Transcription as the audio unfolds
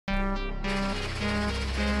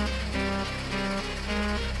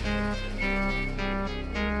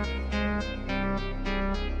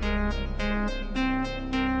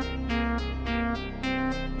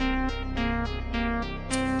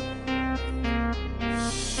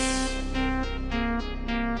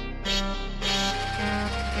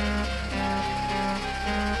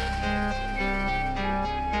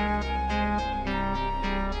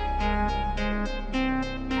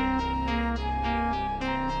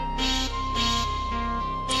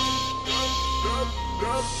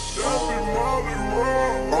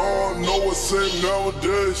safe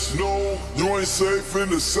nowadays. No, you ain't safe in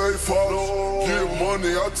the safe house. Get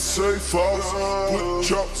money out the safe house. Put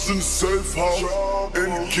chops in the safe house. In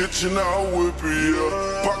the kitchen, I'll whip it,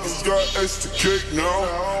 yeah. Pockets got extra cake now.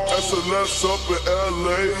 SLS up in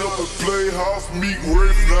LA, up at Playhouse, meet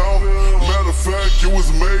Rafe now. Matter of fact, it was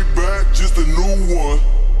Maybach, just a new one.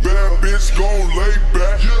 Bad bitch gon' lay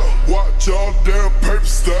back. Watch all damn paper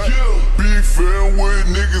stack. Beefin' with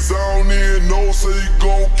niggas I don't even know, say you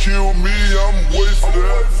gon' kill me, I'm wait for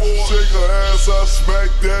that. Shake her ass, I smack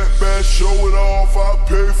that. Bad, show it off, I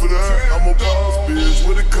pay for that. I'm a boss bitch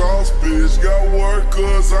with a cost bitch. Got work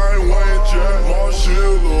cause I ain't Wayne Jack.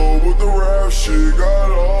 Marshall with the rap shit. Got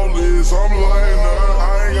all this, I'm laying that.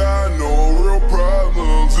 I ain't got no real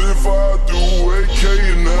problems. If I do, AK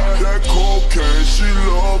and that cocaine, she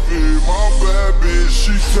love it. My bad bitch,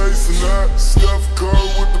 she tasting that. Steph Curry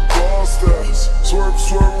with the ball status.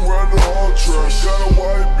 Swerving right the hard track. Got a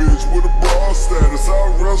white bitch with a bra status. I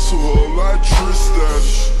wrestle her like Tristan.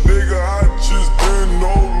 Nigga, I just didn't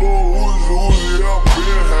know Lil Uzi, I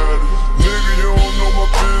been had it. Nigga, you don't know my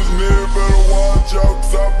business, better watch out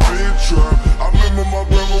cause I been trapped. I remember my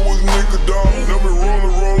grandma was nigga down. Never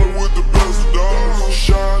rolling with the best of diamonds.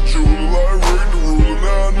 Shine jeweler like Rick the Ruler.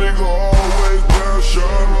 Now nigga always down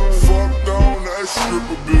shining. Fucked on that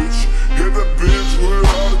stripper bitch. Hit that bitch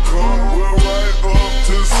without a con. Went right up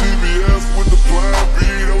to CBS with the plan B.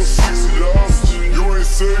 That was $60. You ain't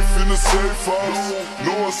safe in the safe house.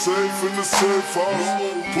 No one's safe in the safe house.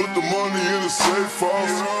 Put the money in the safe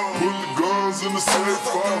house. Put the guns in the safe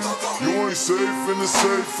house. You ain't safe in the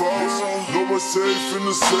safe house. Nobody's safe in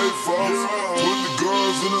the safe house. Put the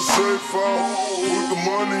guns in the safe house. Put the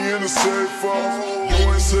money in the safe house.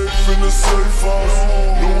 You ain't safe in the safe house.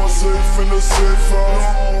 No one's safe in the safe house.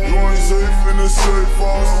 You ain't safe in the safe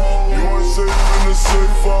house. You ain't safe in the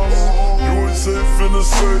safe house. You ain't safe in the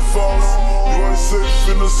safe house. You ain't safe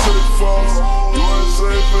in the safe house. You ain't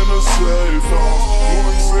safe in the safe house. You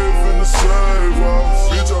ain't safe in the safe house.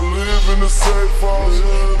 Bitch, I live in the safe house.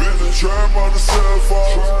 Bitch, the trap on the safe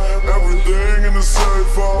house. Everything in the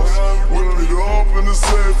safe house. Whip it up in the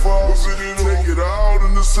safe house. Take it out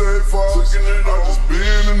in the safe house. I just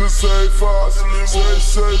been in the safe house. Say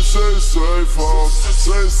safe house.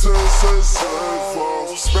 Say safe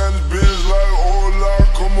house. Spanish bitch like hola,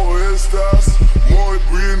 como estas. Muy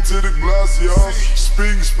bien to the glaciers.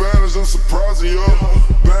 Speaking Spanish, I'm surprising you.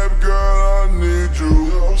 Baby girl, I need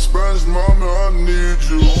you. Spanish mama, I need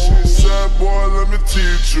you. She said, boy, let me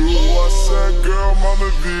teach you. I said, girl,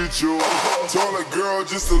 mama beat you. Told that girl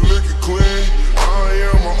just to lick it clean. I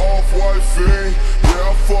am an off-white fiend. Yeah,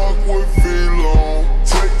 I fuck with V-Long.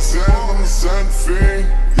 Take Xans, I'm a Xan fiend.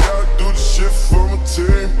 Yeah, I do the shit for my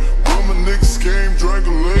team. When my niggas came, drank a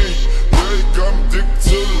lean. Yeah, they got me addicted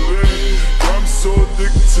to the lean. Got me so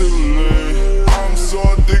addicted to the lean. I'm so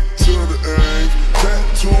addicted to the ink.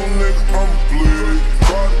 Tattoo nigga, I'm bleed.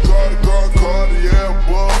 Cartier,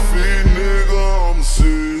 Buffy, nigga, I'm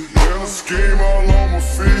see. And I scheme all on my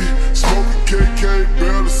feet. Smoking KK,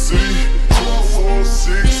 barely see. 2, 4,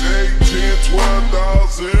 6, 8, 10,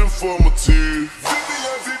 12,000 for my teeth.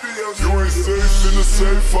 You ain't safe in the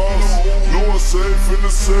safe house. No one's safe in the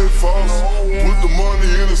safe house. Put the money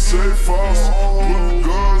in the safe house. Put the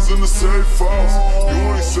guns in the safe house. You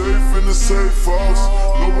ain't safe in the safe house.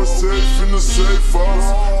 Nobody's safe in the safe house.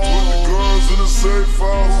 Put the guns in the safe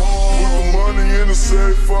house. Put the money in the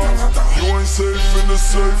safe house. You ain't safe in the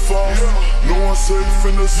safe house. No one's safe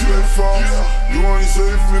in the safe house. You ain't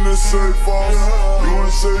safe in the safe house. You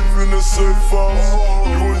ain't safe in the safe house.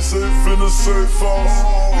 You ain't safe in the safe house.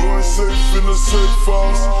 You ain't safe in the safe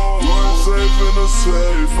house. You ain't safe in the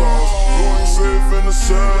safe house. You ain't safe in the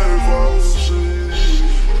safe house.